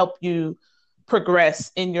to help you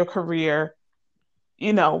progress in your career.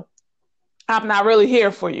 I'm not really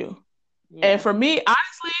here for you. Yeah. And for me,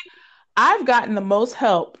 honestly, I've gotten the most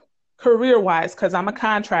help career-wise because I'm a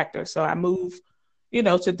contractor. So I move,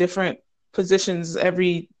 to different positions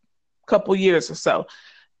every couple years or so.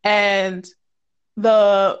 And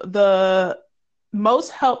the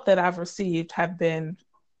most help that I've received have been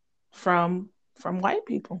from white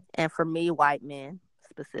people. And for me, white men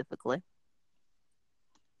specifically.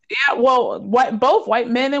 Yeah, well, both white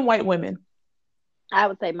men and white women. I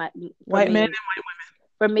would say white men and white women.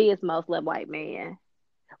 For me, it's mostly white men.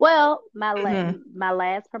 Well, my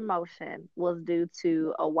last promotion was due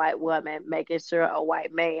to a white woman making sure a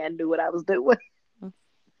white man knew what I was doing.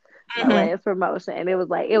 My last promotion, and it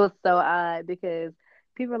was so odd because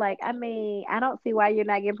people were like, I don't see why you're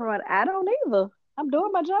not getting promoted. I don't either. I'm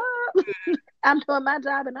doing my job. I'm doing my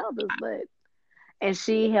job and others, and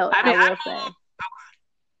she helped. I will say.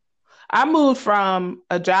 I moved from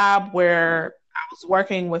a job where I was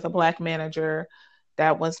working with a Black manager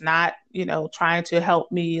that was not, trying to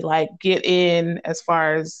help me like get in as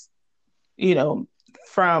far as, you know,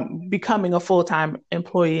 from becoming a full-time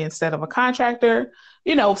employee instead of a contractor,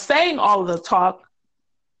 saying all of the talk,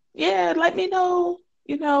 yeah, let me know,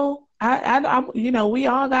 we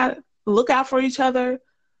all got to look out for each other,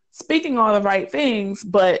 speaking all the right things,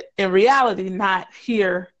 but in reality, not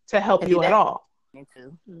here to help you at all.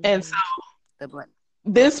 And so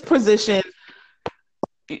this position,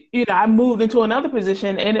 I moved into another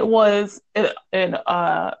position, and it was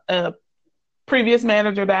a previous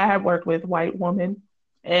manager that I had worked with, white woman,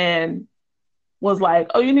 and was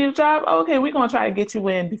like, "Oh, you need a job? Okay, we're gonna try to get you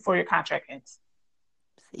in before your contract ends."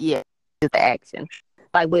 Yeah, it's the action,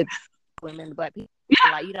 like with women, black people,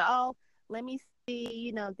 like oh, let me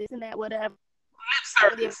see, this and that, whatever.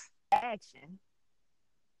 Service action,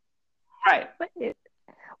 right?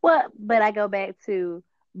 But I go back to,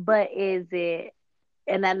 but is it?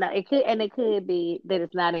 And I know it could be that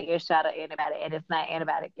it's not an earshot of anybody, and it's not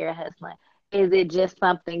anybody ear hustling. Is it just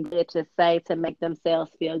something good to say to make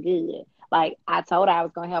themselves feel good? Like, I told her I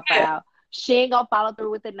was gonna help her out. She ain't gonna follow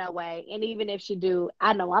through with it no way. And even if she do,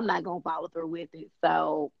 I know I'm not gonna follow through with it.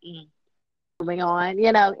 So moving on,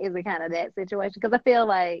 is it kind of that situation? Because I feel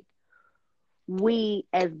like we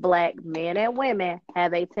as Black men and women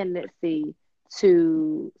have a tendency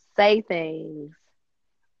to say things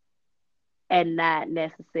and not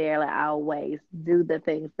necessarily always do the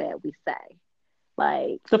things that we say.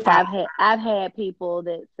 Like, I've had people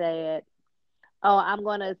that said, "Oh, I'm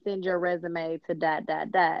going to send your resume to ...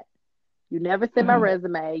 You never sent my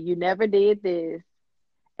resume. You never did this."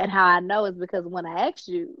 And how I know is because when I asked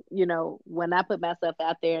you, when I put myself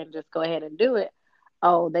out there and just go ahead and do it,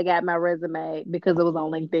 oh, they got my resume because it was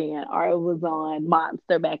on LinkedIn or it was on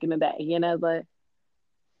Monster back in the day. But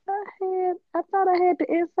I thought I had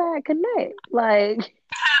the inside connect. Like,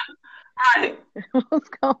 right.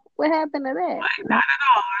 What happened to that? Like, not at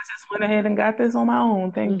all. I just went ahead and got this on my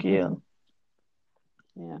own. Thank you.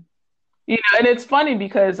 Yeah. And it's funny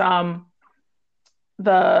because a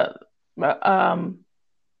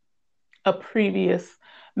previous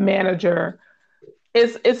manager,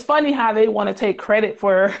 it's funny how they want to take credit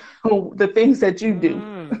for the things that you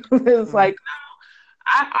do. It's like, no,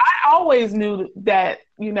 I always knew that,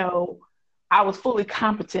 I was fully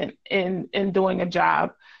competent in doing a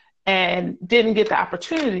job and didn't get the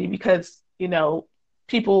opportunity because,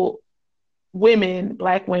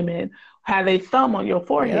 Black women, have a thumb on your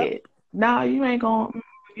forehead. Yep. No, you ain't you're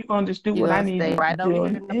going to just do what I need you to do.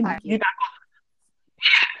 And you're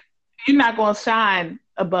not going to shine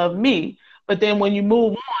above me. But then when you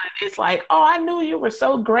move on, it's like, oh, I knew you were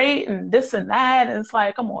so great and this and that. And it's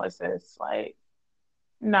like, come on, sis. Like,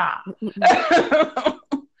 nah.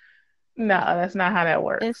 No, that's not how that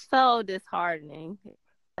works. It's so disheartening.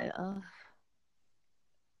 It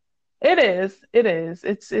is.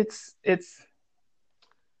 It's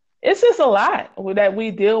just a lot that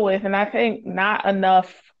we deal with. And I think not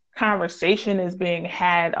enough conversation is being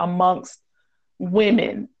had amongst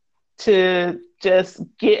women to just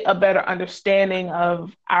get a better understanding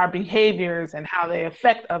of our behaviors and how they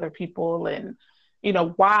affect other people, and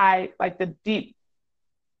why, like, the deep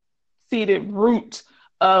seated root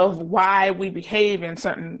of why we behave in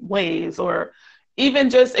certain ways, or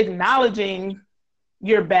even just acknowledging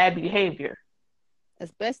your bad behavior,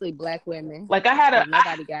 especially Black women. Like,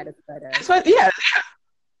 nobody got it better. Yeah.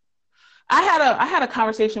 I had a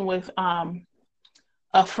conversation with a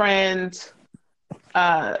friend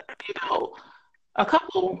a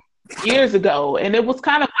couple years ago, and it was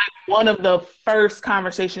kind of like one of the first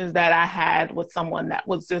conversations that I had with someone that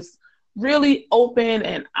was just really open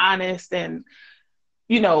and honest, and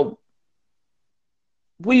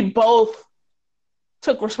we both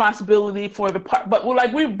took responsibility for the part, but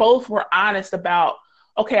we both were honest about,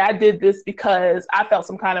 okay, I did this because I felt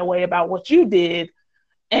some kind of way about what you did,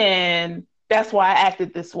 and that's why I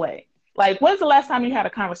acted this way. Like, when's the last time you had a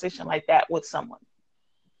conversation like that with someone?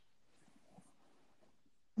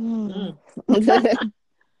 I mean, it kind of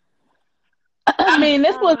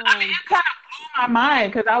blew my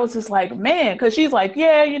mind, because I was just like, man, because she's like,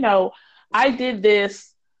 yeah, I did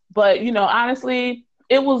this, but, honestly,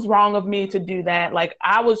 it was wrong of me to do that. Like,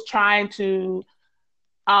 I was trying to,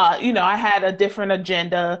 I had a different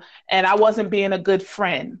agenda, and I wasn't being a good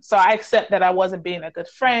friend. So I accept that I wasn't being a good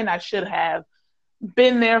friend. I should have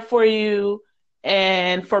been there for you.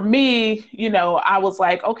 And for me, I was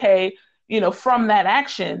like, okay, from that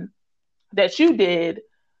action that you did,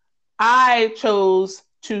 I chose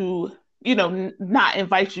to, not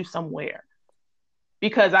invite you somewhere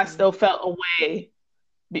because I still felt away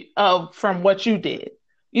from what you did.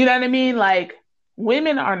 You know what I mean? Like,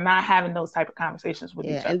 women are not having those type of conversations with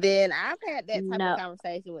each other. And then I've had that type of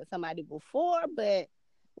conversation with somebody before, but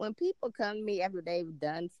when people come to me after they've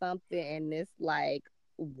done something and it's like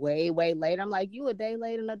way, way later, I'm like, you a day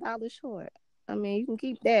late and $1 short. I mean, you can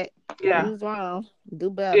keep that. Yeah. You was wrong. Do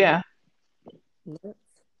better. Yeah.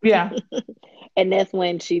 Yeah. And that's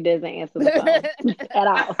when she doesn't answer the phone at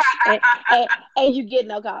all. And you get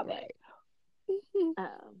no call back.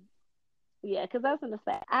 Yeah, because I was going to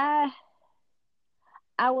say, I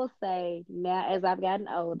will say now as I've gotten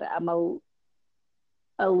older, I'm a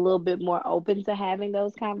little bit more open to having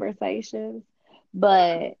those conversations.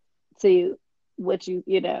 But to what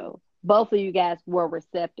both of you guys were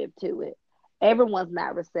receptive to it. Everyone's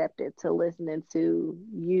not receptive to listening to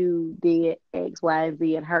you did X, Y, and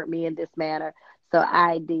Z and hurt me in this manner. So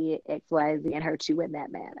I did X, Y, and Z and hurt you in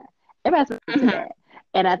that manner. Everybody's receptive to that.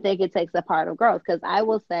 And I think it takes a part of growth. Because I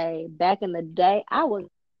will say back in the day,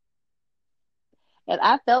 if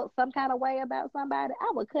I felt some kind of way about somebody,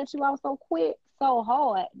 I would cut you off so quick, so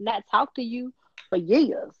hard, not talk to you for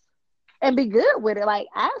years and be good with it. Like,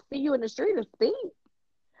 I see you in the street and speak.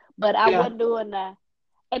 But I wasn't doing that.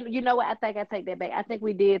 And you know what? I think I take that back. I think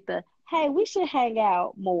we did hey, we should hang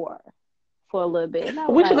out more for a little bit. And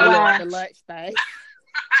we should go to lunch thing.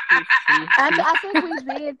 I think we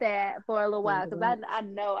did that for a little while because I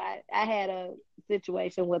know I had a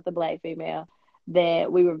situation with a Black female that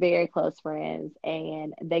we were very close friends,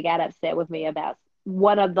 and they got upset with me about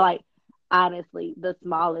one of honestly the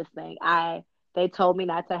smallest thing. They told me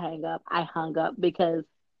not to hang up. I hung up because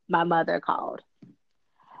my mother called.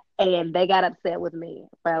 And they got upset with me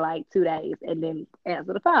for 2 days and then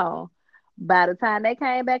answered the phone. By the time they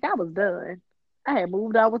came back, I was done. I had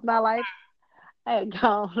moved on with my life. I had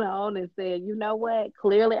gone on and said, you know what?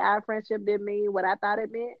 Clearly our friendship didn't mean what I thought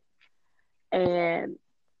it meant. And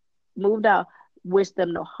moved on. Wish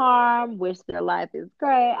them no harm. Wish their life is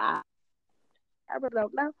great. I really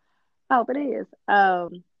don't know. I hope it is.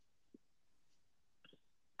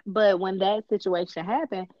 But when that situation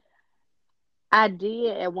happened, I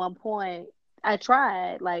did at one point, I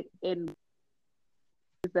tried, in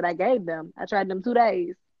that I gave them, I tried them 2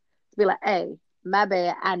 days to be like, hey, my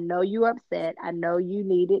bad. I know you're upset. I know you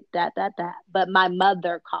needed ... But my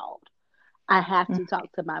mother called. I have to talk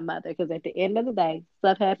to my mother because at the end of the day,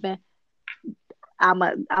 stuff happened. I'm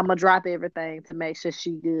a drop everything to make sure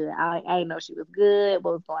she good. I didn't know she was good,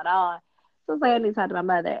 what was going on. So I was like, I need to talk to my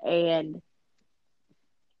mother. And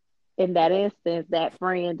in that instance, that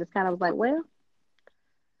friend just kind of was like, well,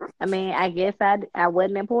 I mean, I guess I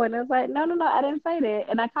wasn't important. I was like, no, I didn't say that.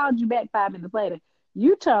 And I called you back 5 minutes later.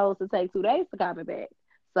 You chose to take 2 days to call me back.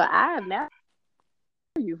 So I have now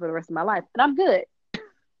you for the rest of my life. And I'm good.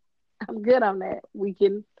 I'm good on that. We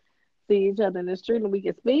can see each other in the street and we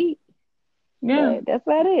can speak. Yeah. But that's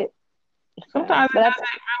about it. Sometimes it doesn't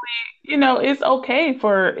really, it's okay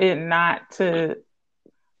for it not to,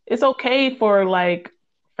 it's okay for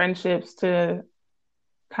friendships to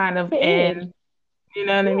kind of end. You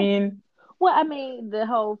know what I mean? Well, I mean, the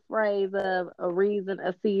whole phrase of a reason,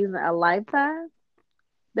 a season, a lifetime.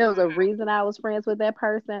 There was a reason I was friends with that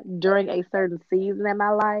person during a certain season in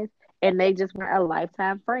my life, and they just weren't a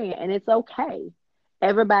lifetime friend. And it's okay.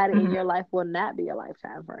 Everybody in your life will not be a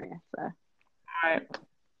lifetime friend. So. Right.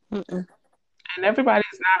 And everybody's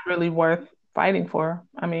not really worth fighting for.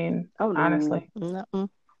 I mean, honestly.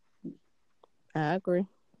 I agree.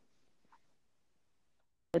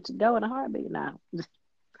 Let you go in a heartbeat now.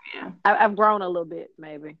 Yeah. I've grown a little bit,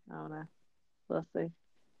 maybe. I don't know. We'll see.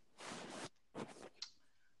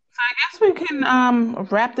 So I guess we can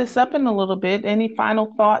wrap this up in a little bit. Any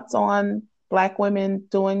final thoughts on Black women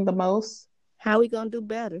doing the most? How are we going to do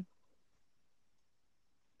better?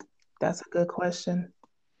 That's a good question.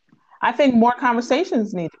 I think more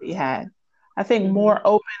conversations need to be had. I think more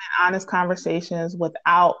open and honest conversations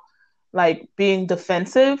without being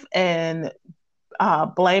defensive and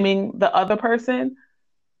blaming the other person.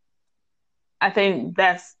 I think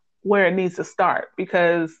that's where it needs to start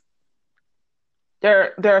because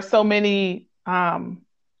there are so many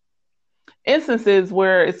instances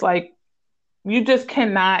where it's you just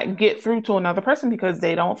cannot get through to another person because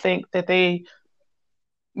they don't think that they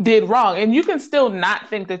did wrong. And you can still not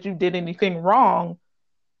think that you did anything wrong,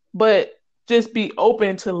 but just be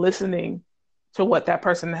open to listening to what that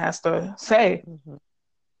person has to say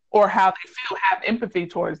or how they feel, have empathy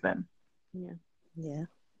towards them. Yeah.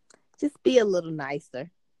 Just be a little nicer.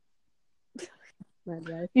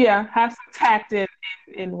 Yeah, have some tact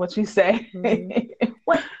in what you say. There's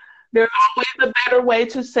always a better way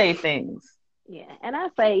to say things. Yeah, and I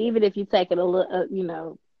say even if you take it a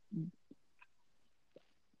little,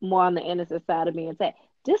 more on the innocent side of me and say,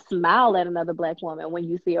 just smile at another Black woman when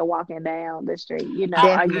you see her walking down the street. Or you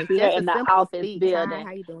see her in the office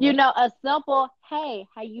building. A simple, hey,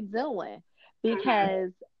 how you doing?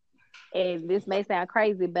 Because, and this may sound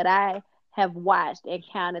crazy, but I have watched and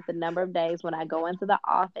counted the number of days when I go into the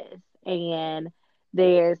office and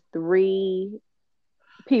there's three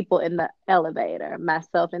people in the elevator,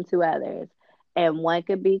 myself and two others. And one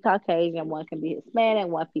could be Caucasian, one could be Hispanic,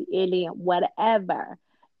 one could be Indian, whatever.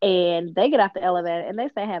 And they get off the elevator and they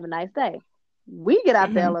say, have a nice day. We get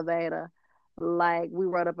out the Mm-hmm. elevator like we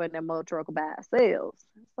rode up in that motor truck by ourselves.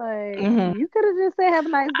 It's like, Mm-hmm. you could have just said, have a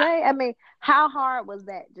nice day. I mean, how hard was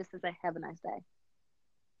that just to say, have a nice day?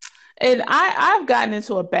 And I've gotten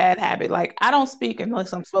into a bad habit. Like I don't speak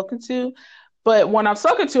unless I'm spoken to. But when I'm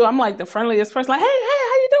spoken to, I'm like the friendliest person, like, hey,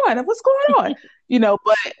 how you doing? What's going on?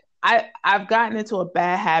 But I've gotten into a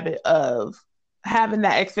bad habit of having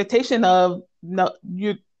that expectation of no,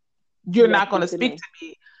 you're Yes, not going to speak to speak me.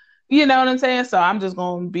 to me. You know what I'm saying? So I'm just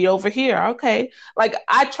going to be over here. Okay. Like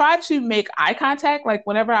I try to make eye contact, like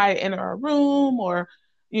whenever I enter a room or,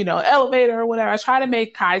 elevator or whatever, I try to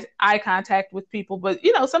make eye contact with people. But,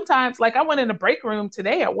 sometimes like I went in a break room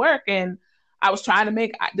today at work and I was trying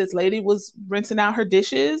to this lady was rinsing out her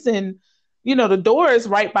dishes and, the door is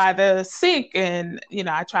right by the sink. And,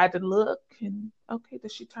 I tried to look and okay,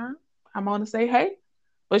 does she turn? I'm going to say, hey,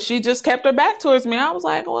 but she just kept her back towards me. I was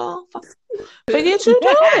like, well, forget you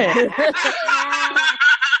doing.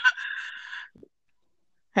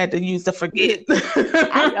 Had to use the forget.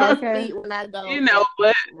 I still Okay. speak when I go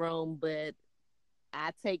But room, but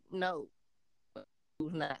I take note of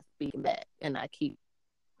who's not speaking back, and I keep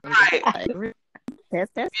right, like,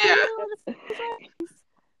 that's yeah.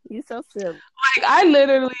 You so silly. Like I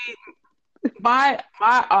literally, my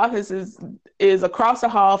office is across the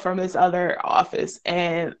hall from this other office,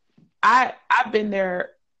 and I've been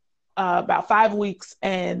there about 5 weeks,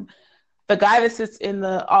 and the guy that sits in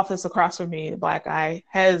the office across from me, the black guy,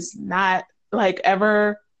 has not like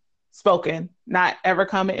ever spoken, not ever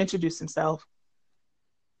come and introduced himself.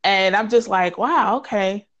 And I'm just like, wow,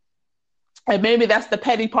 okay. And maybe that's the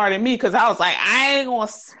petty part of me because I was like, I ain't gonna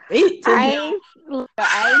speak to him.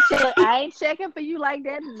 I ain't checking for you like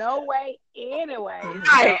that. No way. Anyway,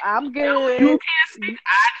 Right. so I'm You good. can't speak.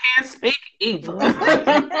 I can't speak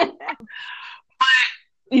either.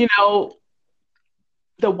 you know,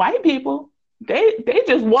 the white people, they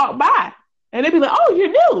just walk by and they be like, "Oh, you're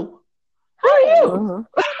new. Who are you?" Mhm.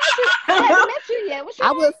 I haven't met you yet. What's your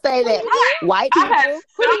I will say that white I had people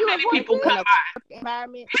so many people in come a by.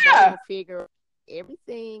 environment, Yeah. they will figure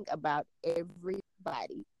everything about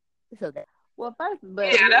everybody. So that Well, first,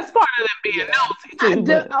 but Yeah, that's part of them being nosy too.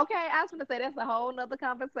 But okay, I was going to say that's a whole nother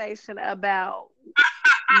conversation about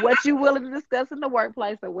what you willing to discuss in the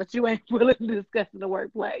workplace and what you ain't willing to discuss in the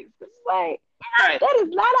workplace. It's like right, that is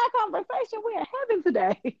not our conversation we are having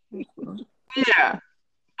today. yeah.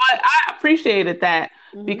 But I appreciated that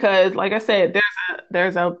because, like I said,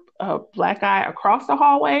 there's a black guy across the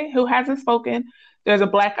hallway who hasn't spoken. There's a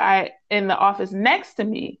black guy in the office next to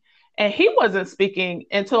me, and he wasn't speaking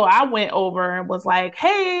until I went over and was like,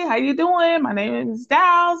 "Hey, how you doing? My name is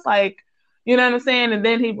Dow's." Like, you know what I'm saying? And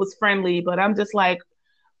then he was friendly, but I'm just like,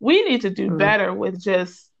 we need to do better with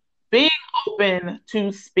just being open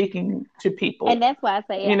to speaking to people. And that's why I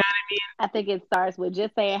say You know I think it starts with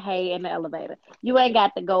just saying hey in the elevator. You ain't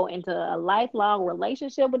got to go into a lifelong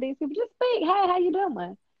relationship with these people. Just speak, hey, how you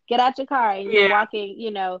doing? Get out your car and you're Yeah.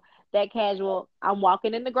 walking, that casual. I'm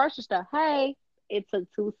walking in the grocery store. Hey, it took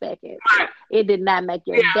 2 seconds. Right. It did not make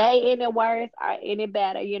your Yeah. day any worse or any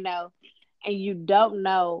better, and you don't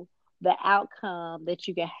know the outcome that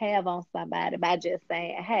you can have on somebody by just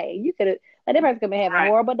saying, hey, you could have, like, that person could be having a Right.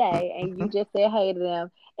 horrible day and you just said hey to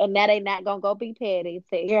them, and now they not going to go be petty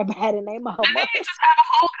to everybody and their mama. And then you just have a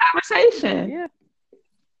whole conversation. Yeah.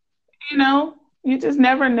 You just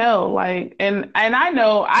never know. Like, and I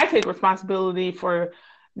know I take responsibility for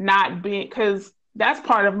not being, because that's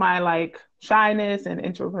part of my like shyness and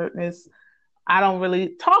introvertness. I don't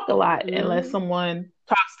really talk a lot unless someone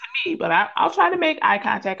talks to me, but I'll try to make eye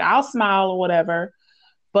contact. I'll smile or whatever.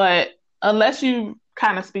 But unless you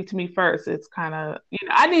kind of speak to me first, it's kind of,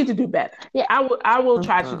 I need to do better. Yeah. I will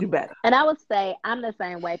try to do better. And I would say I'm the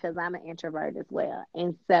same way because I'm an introvert as well.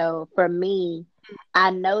 And so for me, I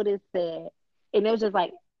noticed that, and it was just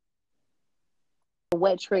like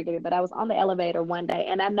what triggered it, but I was on the elevator one day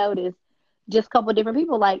and I noticed just a couple of different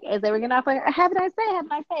people, like as they were getting off, like, have a nice day, have a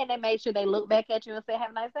nice day. And they made sure they looked back at you and said,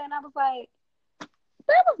 have a nice day. And I was like,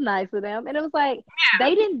 that was nice of them. And it was like,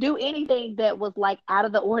 they didn't do anything that was like out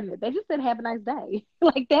of the ordinary. They just said, have a nice day.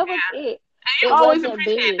 Like that was it. You It always wasn't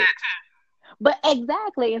appreciate big. that too. But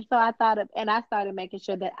exactly. And so I I started making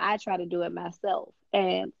sure that I try to do it myself.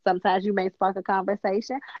 And sometimes you may spark a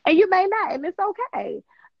conversation and you may not, and it's okay.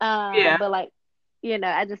 Yeah. But like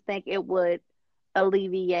I just think it would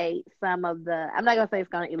alleviate some of the. I'm not gonna say it's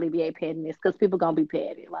gonna alleviate pettiness because people gonna be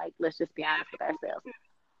petty. Like, let's just be honest with ourselves.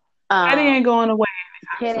 Petty ain't Um, going away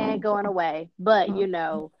Petty anytime ain't soon. So. going away, but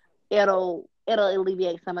Mm. it'll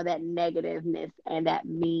alleviate some of that negativeness and that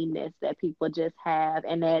meanness that people just have,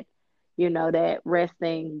 and that that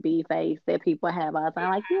resting bee face that people have all the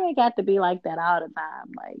time. Like, you ain't got to be like that all the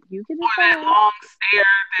time. Like, you can just That say long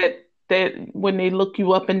stare that when they look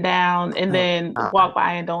you up and down and then walk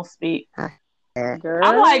by and don't speak. it, I'm like, girl.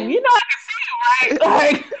 I can see you,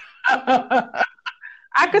 right? Like,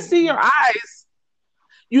 I can see your eyes.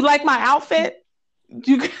 You like my outfit?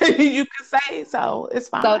 You can say so. It's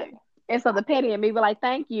So fine. so the petty and me be like,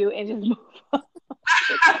 thank you, and just move on.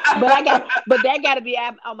 But that got to be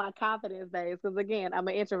on my confidence days because again, I'm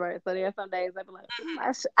an introvert. So there are some days I be like,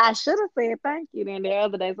 I should have said thank you. Then there are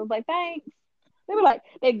other days I was like, thanks. They be like,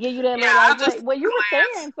 they give you that Yeah, look like, I'll just wait, well, you were glance.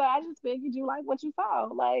 staring, so I just figured you like what you saw.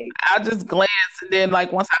 Like, I'll just glance, and then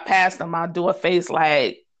like once I pass them, I'll do a face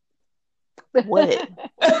like what?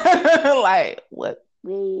 Like what?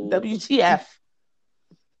 WTF?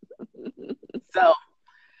 So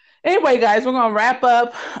anyway, guys, we're gonna wrap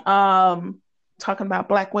up. Talking about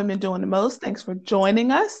Black women doing the most. Thanks for joining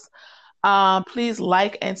us. Please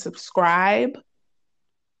like and subscribe.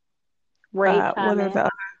 rate, What are comment. the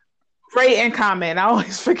rate and comment? I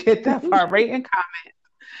always forget that part. Rate and comment.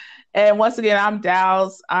 And once again, I'm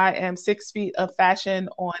Dow's. I am 6 feet of fashion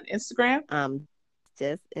on Instagram.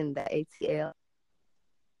 Just in the ATL.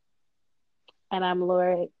 And I'm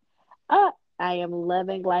Lori. I am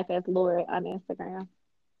loving life as Lori on Instagram.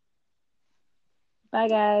 Bye,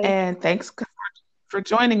 guys. And thanks for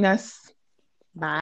joining us. Bye.